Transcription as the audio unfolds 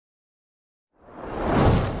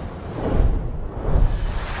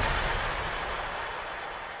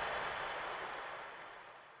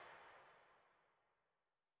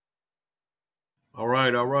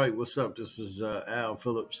All right. What's up? This is Al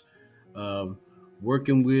Phillips, um,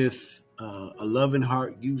 working with a Loving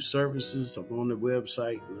Heart Youth Services. I'm on the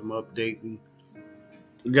website and I'm updating.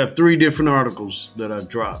 We got three different articles that I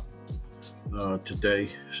dropped today,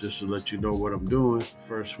 just to let you know what I'm doing.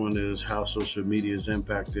 First one is how social media is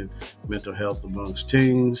impacting mental health amongst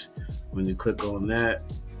teens. When you click on that,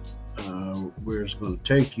 where it's going to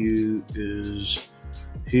take you is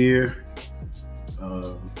here.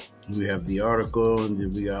 We have the article, and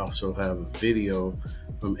then we also have a video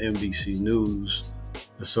from NBC News.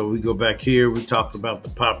 And so we go back here, we talked about the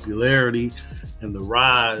popularity and the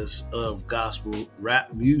rise of gospel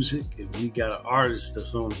rap music. And we got an artist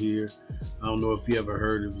that's on here. I don't know if you ever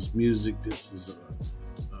heard of his music. This is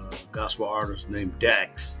a gospel artist named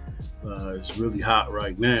Dax. It's really hot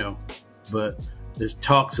right now, but this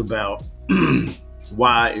talks about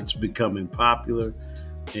why it's becoming popular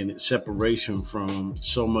and its separation from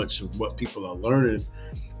so much of what people are learning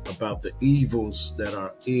about the evils that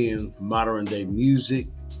are in modern day music.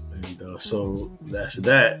 And so that's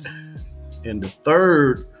that. And the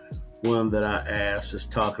third one that I asked is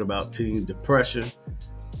talking about teen depression.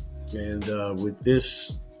 And with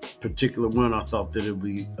this particular one, I thought that it'd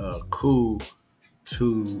be cool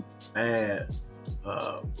to add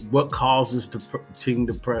what causes teen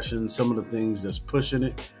depression, some of the things that's pushing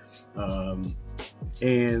it.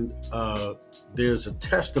 And there's a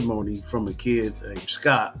testimony from a kid named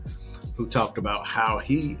Scott who talked about how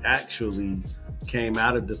he actually came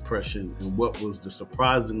out of depression and what was the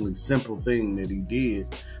surprisingly simple thing that he did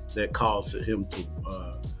that caused him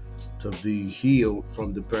to be healed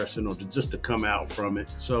from depression or just to come out from it.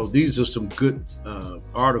 So these are some good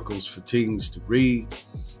articles for teens to read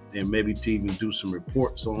and maybe to even do some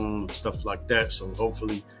reports on, stuff like that. So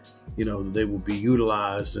hopefully, they will be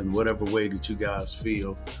utilized in whatever way that you guys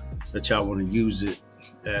feel that y'all want to use it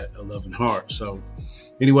at A Loving Heart. So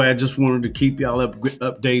anyway, I just wanted to keep y'all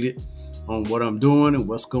updated on what I'm doing and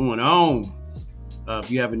what's going on. If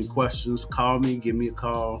you have any questions, call me, give me a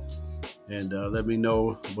call, and let me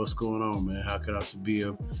know what's going on, man. How can I be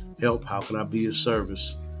of help? How can I be of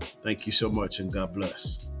service? Thank you so much, and God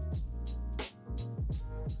bless.